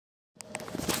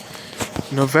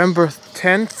November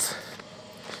 10th,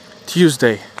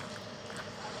 Tuesday,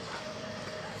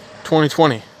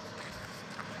 2020,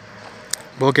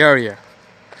 Bulgaria.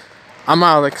 I'm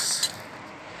Alex.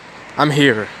 I'm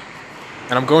here,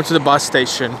 and I'm going to the bus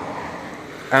station,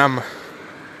 and I'm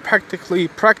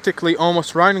practically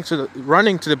almost running to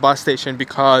the bus station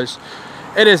because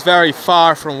it is very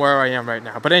far from where I am right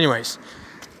now. But anyways,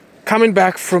 coming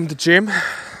back from the gym,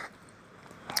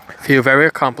 I feel very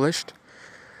accomplished.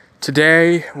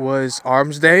 Today was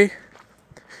Arms Day.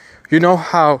 You know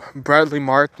how Bradley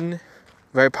Martin,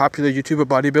 very popular YouTuber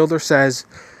bodybuilder, says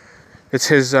it's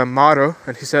his motto,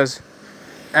 and he says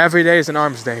every day is an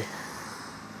Arms Day.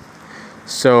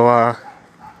 So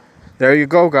there you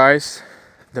go, guys.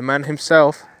 The man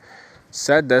himself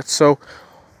said that. So,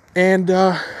 and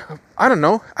I don't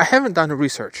know. I haven't done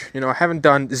research. I haven't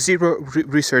done zero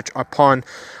research upon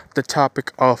the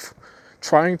topic of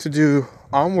trying to do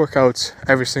arm workouts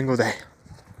every single day.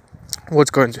 What's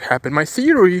going to happen?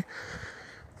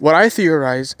 What I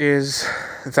theorize is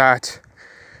that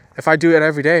if I do it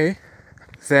every day,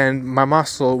 then my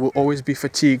muscle will always be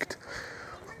fatigued,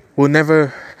 will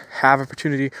never have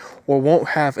opportunity or won't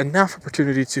have enough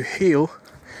opportunity to heal,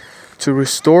 to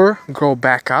restore, grow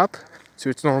back up to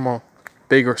its normal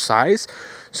bigger size.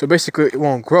 So basically it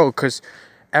won't grow, because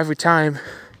every time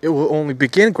it will only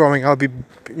begin growing, I'll be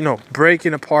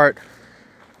breaking apart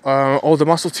all the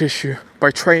muscle tissue by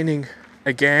training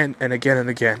again and again and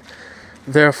again,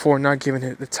 therefore not giving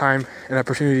it the time and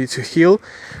opportunity to heal,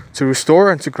 to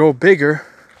restore, and to grow bigger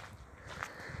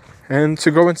and to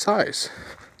grow in size.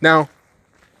 Now,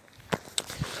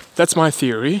 that's my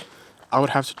theory. I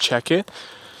would have to check it.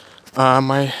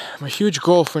 My huge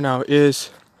goal for now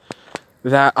is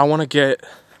that I want to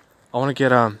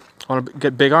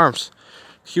get big arms,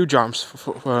 huge arms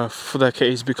for that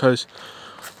case, because,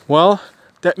 well,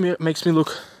 that makes me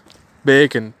look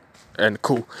big and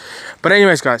cool. But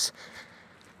anyways, guys,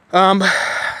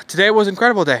 today was an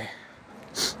incredible day,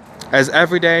 as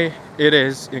every day it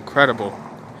is incredible.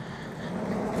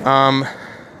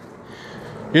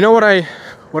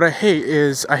 What I hate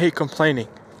is I hate complaining.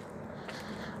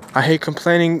 I hate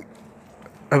complaining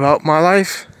about my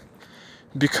life,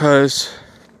 because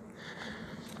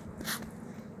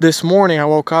this morning I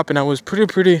woke up and I was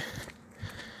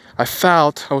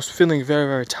I was feeling very,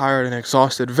 very tired and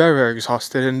exhausted, very, very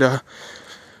exhausted, and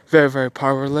very, very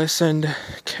powerless, and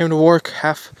came to work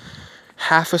half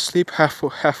asleep,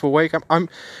 half awake. I'm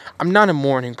not a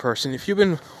morning person. If you've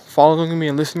been following me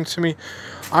and listening to me,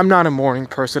 I'm not a morning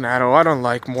person at all. I don't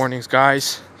like mornings,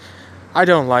 guys. I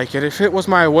don't like it. If it was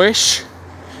my wish,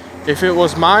 if it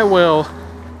was my will,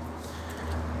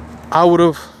 I would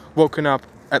have woken up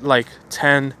at like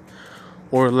 10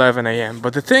 or 11 a.m.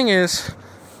 But the thing is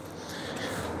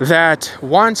that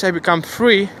once I become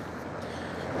free,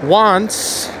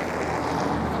 once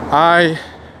I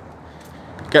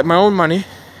get my own money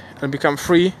and become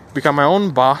free, become my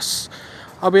own boss,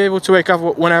 I'll be able to wake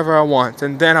up whenever I want,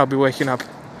 and then I'll be waking up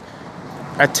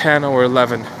at 10 or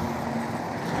 11.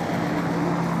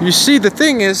 You see, the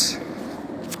thing is,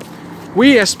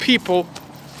 we as people,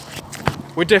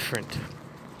 we're different.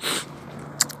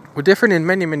 We're different in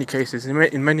many, many cases, in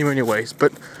many, many ways.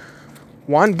 But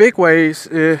one big way is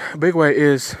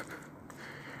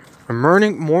a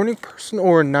morning person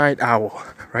or a night owl,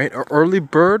 right? An early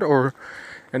bird or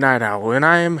a night owl. And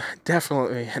I am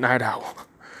definitely a night owl,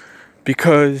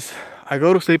 because I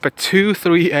go to sleep at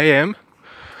 2-3 a.m.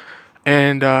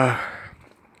 and I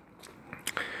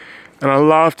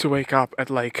love to wake up at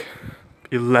like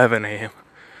 11 a.m.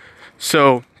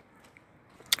 So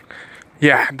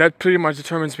yeah, that pretty much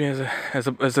determines me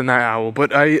as a night owl.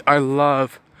 But I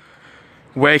love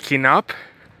waking up,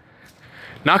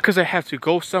 not because I have to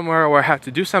go somewhere or I have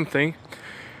to do something,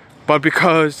 but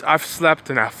because I've slept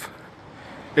enough.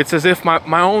 It's as if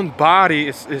my own body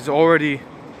is already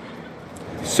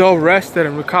so rested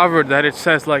and recovered that it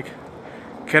says, like,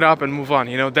 get up and move on.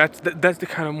 That's the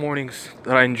kind of mornings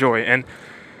that I enjoy, and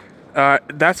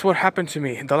that's what happened to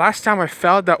me. The last time I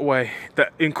felt that way,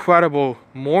 that incredible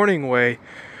morning way,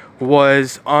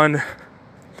 was on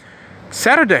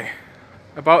Saturday,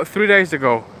 about 3 days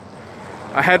ago.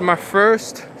 I had my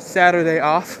first Saturday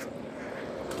off,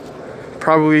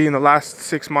 probably in the last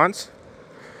 6 months,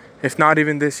 if not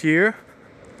even this year,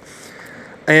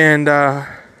 and I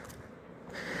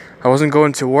wasn't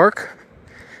going to work,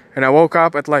 and I woke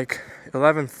up at like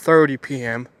 11:30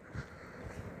 p.m.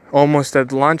 almost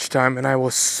at lunchtime, and I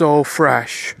was so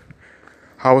fresh.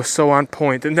 I was so on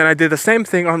point. And then I did the same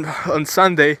thing on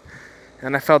Sunday,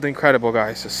 and I felt incredible,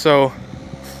 guys. So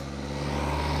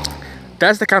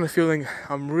that's the kind of feeling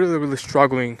I'm really, really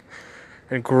struggling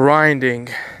and grinding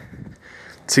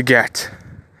to get.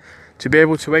 To be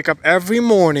able to wake up every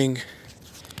morning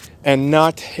and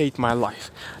not hate my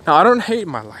life. Now, I don't hate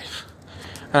my life.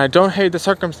 And I don't hate the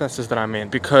circumstances that I'm in,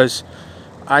 because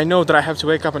I know that I have to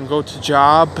wake up and go to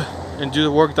job and do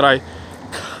the work that I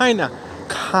kinda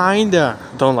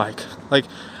don't like. Like,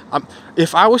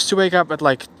 if I was to wake up at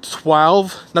like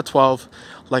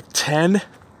 10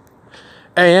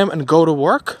 a.m. and go to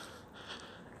work,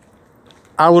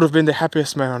 I would have been the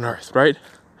happiest man on earth, right?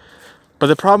 But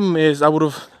the problem is I would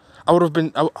have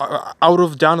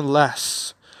done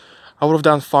less. I would have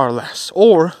done far less.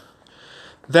 Or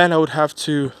then I would have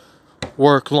to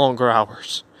work longer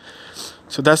hours.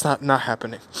 So that's not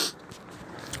happening.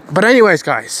 But anyways,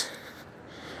 guys,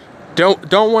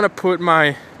 don't want to put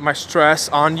my stress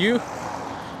on you.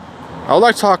 I would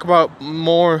like to talk about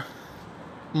more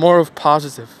about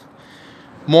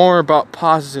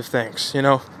positive things, you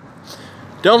know.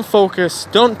 Don't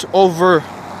over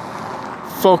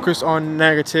focus on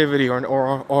negativity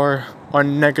or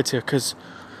on negative, because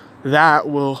that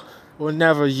will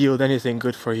never yield anything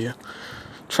good for you.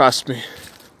 Trust me.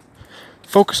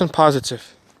 Focus on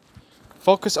positive.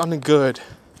 Focus on the good.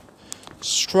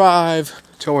 Strive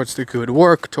towards the good.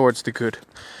 Work towards the good.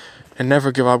 And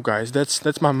never give up, guys.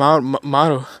 That's my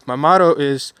motto. My motto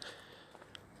is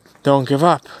don't give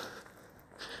up.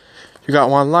 You got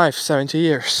one life, 70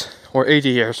 years or 80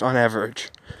 years on average.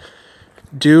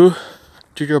 Do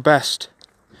your best.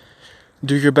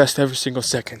 Do your best every single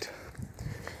second.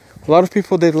 A lot of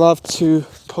people, they love to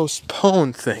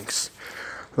postpone things.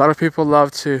 A lot of people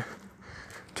love to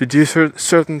do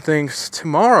certain things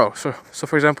tomorrow. So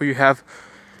for example, you have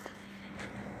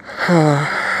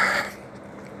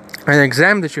an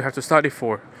exam that you have to study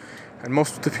for, and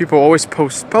most of the people always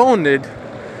postpone it,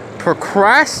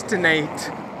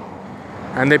 procrastinate,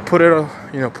 and they put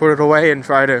it away and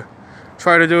try to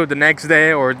do it the next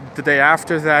day or the day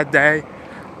after that day,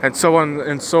 and so on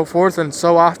and so forth. And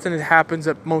so often it happens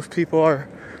that most people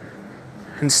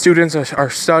and students are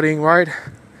studying right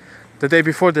the day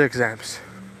before the exams,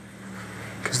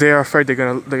 because they are afraid they're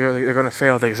gonna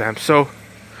fail the exam. So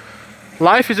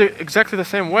life is exactly the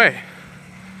same way.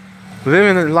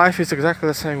 Living in life is exactly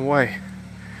the same way.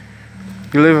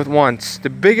 You live it once.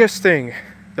 The biggest thing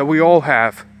that we all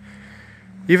have,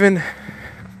 even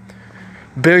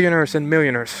billionaires and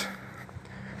millionaires,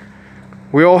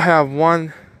 we all have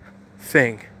one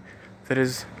thing that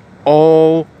is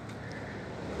all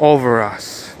over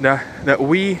us, that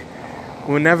we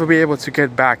will never be able to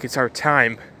get back. It's our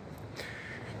time.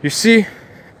 You see,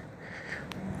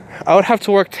 I would have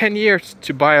to work 10 years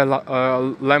to buy a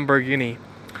Lamborghini.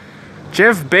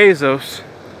 Jeff Bezos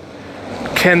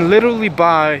can literally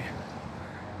buy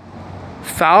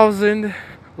 1,000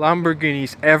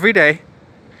 Lamborghinis every day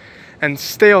and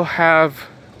still have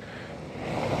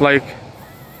like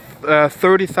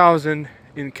 30,000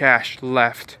 in cash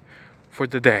left for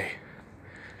the day.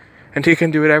 And he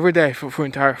can do it every day for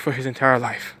his entire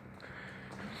life.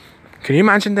 Can you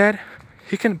imagine that?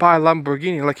 He can buy a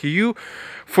Lamborghini. Like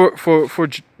for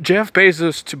Jeff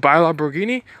Bezos to buy a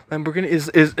Lamborghini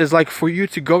is like for you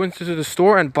to go into the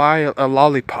store and buy a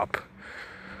lollipop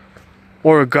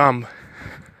or a gum.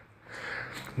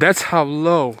 That's how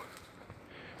low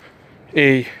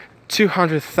a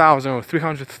 200,000 or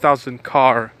 300,000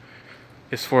 car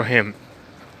is for him.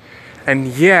 And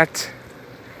yet,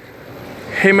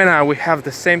 him and I, we have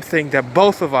the same thing that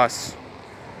both of us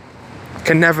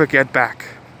can never get back,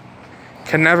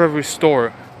 can never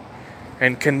restore,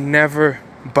 and can never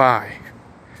buy.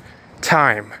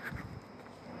 Time.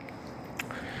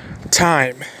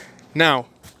 Now,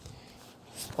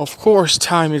 of course,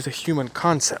 time is a human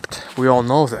concept. We all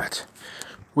know that.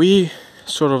 We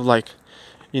sort of like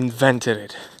invented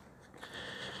it.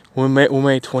 We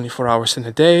made 24 hours in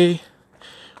a day.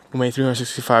 We made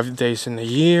 365 days in a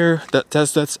year.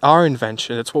 That's our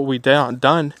invention. That's what we done,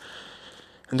 and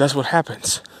that's what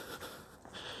happens.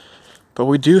 But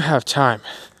we do have time.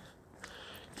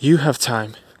 You have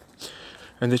time,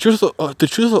 and the truth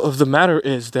of the matter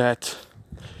is that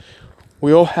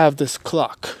we all have this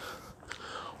clock.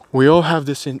 We all have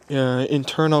this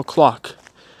internal clock.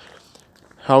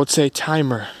 I would say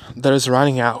timer that is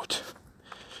running out.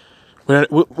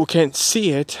 We can't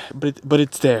see it, but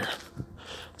it's there.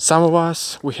 Some of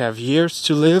us, we have years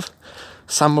to live.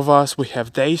 Some of us, we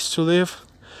have days to live.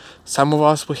 Some of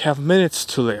us, we have minutes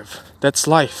to live. That's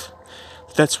life.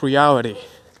 That's reality.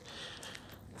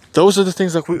 Those are the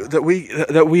things that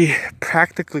we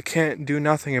practically can't do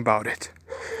nothing about it,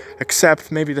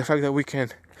 except maybe the fact that we can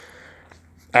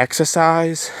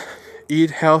exercise,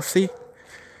 eat healthy,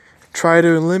 try to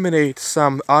eliminate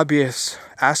some obvious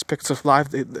aspects of life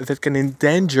that can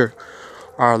endanger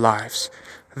our lives,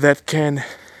 that can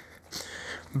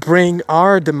bring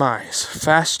our demise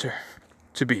faster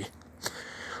to be.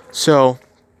 So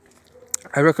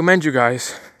I recommend you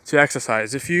guys to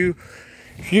exercise. If you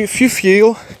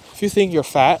think you're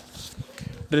fat,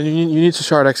 then you need to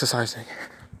start exercising.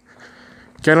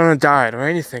 Get on a diet or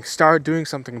anything. Start doing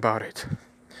something about it.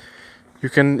 You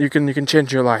can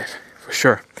change your life for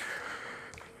sure.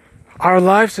 Our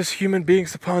lives as human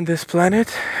beings upon this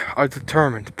planet are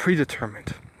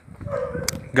predetermined.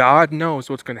 God knows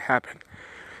what's going to happen,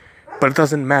 but it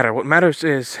doesn't matter. What matters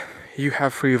is you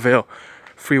have free will,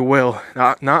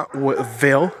 not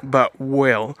will, but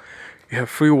will. You have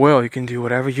free will. You can do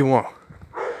whatever you want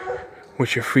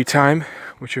with your free time,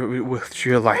 with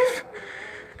your life.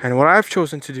 And what I've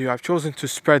chosen to do, I've chosen to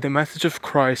spread the message of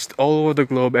Christ all over the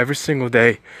globe every single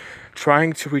day,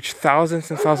 trying to reach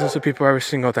thousands and thousands of people every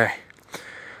single day,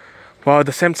 while at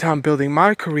the same time building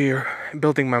my career,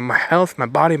 building my health, my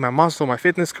body, my muscle, my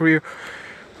fitness career,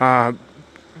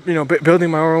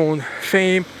 building my own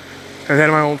fame, and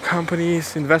then my own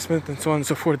companies, investment, and so on and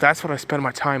so forth. That's what I spend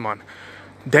my time on,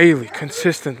 daily,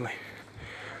 consistently.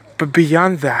 But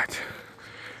beyond that,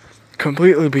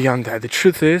 completely beyond that, the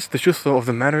truth of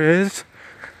the matter is,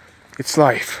 it's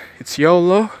life. It's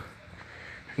YOLO,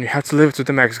 and you have to live it to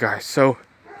the max, guys. So,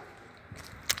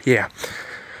 yeah.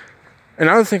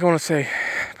 Another thing I want to say,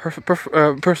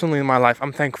 personally in my life,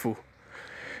 I'm thankful.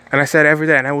 And I say it every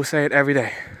day, and I will say it every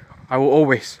day. I will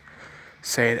always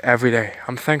say it every day.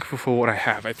 I'm thankful for what I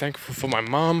have. I'm thankful for my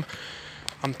mom.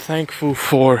 I'm thankful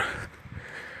for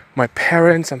my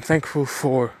parents. I'm thankful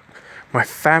for my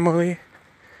family,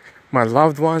 my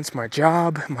loved ones, my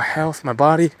job, my health, my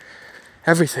body,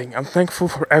 everything. I'm thankful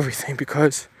for everything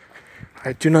because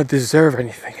I do not deserve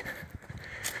anything.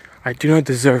 I do not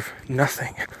deserve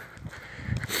nothing.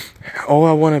 All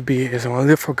I want to be is I want to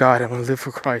live for God, I want to live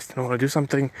for Christ, and I want to do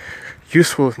something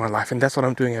useful with my life, and that's what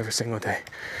I'm doing every single day.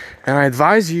 And I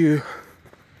advise you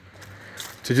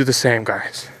to do the same,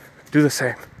 guys. Do the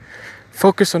same.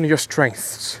 Focus on your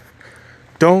strengths.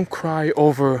 Don't cry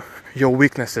over your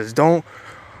weaknesses. Don't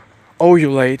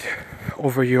ululate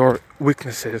over your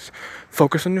weaknesses.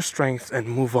 Focus on your strengths and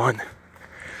move on.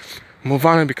 Move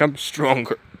on and become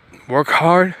stronger. Work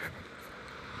hard.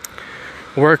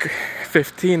 Work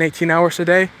 15, 18 hours a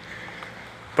day.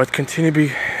 But continue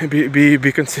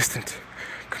be consistent.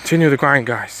 Continue the grind,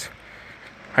 guys.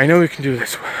 I know you can do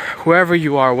this. Whoever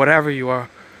you are, whatever you are,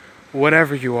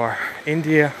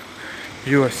 India,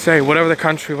 USA, whatever the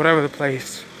country, whatever the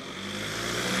place,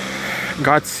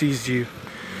 God sees you.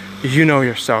 You know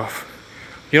yourself.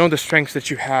 You know the strengths that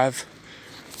you have.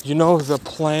 You know the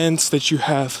plans that you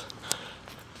have.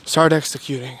 Start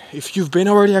executing. If you've been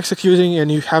already executing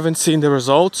and you haven't seen the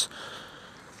results,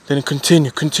 then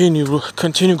continue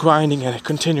grinding at it.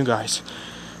 Continue, guys.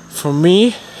 For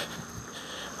me,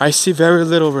 I see very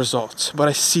little results, but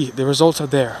I see it. The results are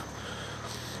there.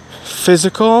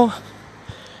 Physical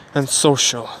and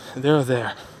social, they're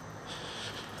there.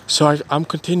 So I'm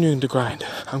continuing to grind.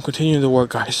 I'm continuing to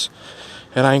work, guys.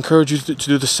 And I encourage you to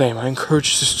do the same. I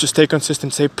encourage you to stay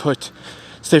consistent, stay put,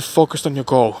 stay focused on your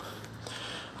goal.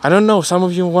 I don't know, some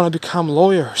of you want to become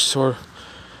lawyers or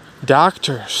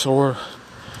doctors or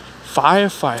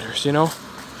firefighters, you know.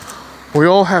 We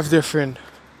all have different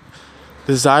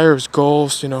desires,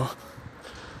 goals, you know,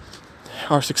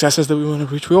 our successes that we want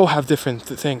to reach. We all have different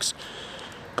things.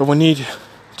 But we need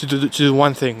to do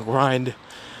one thing, grind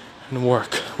and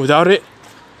work. Without it,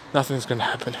 nothing's going to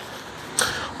happen.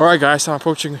 Alright guys, I'm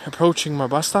approaching my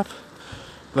bus stop.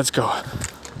 Let's go.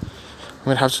 I'm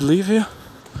going to have to leave here,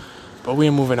 but we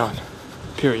are moving on.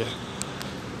 Period.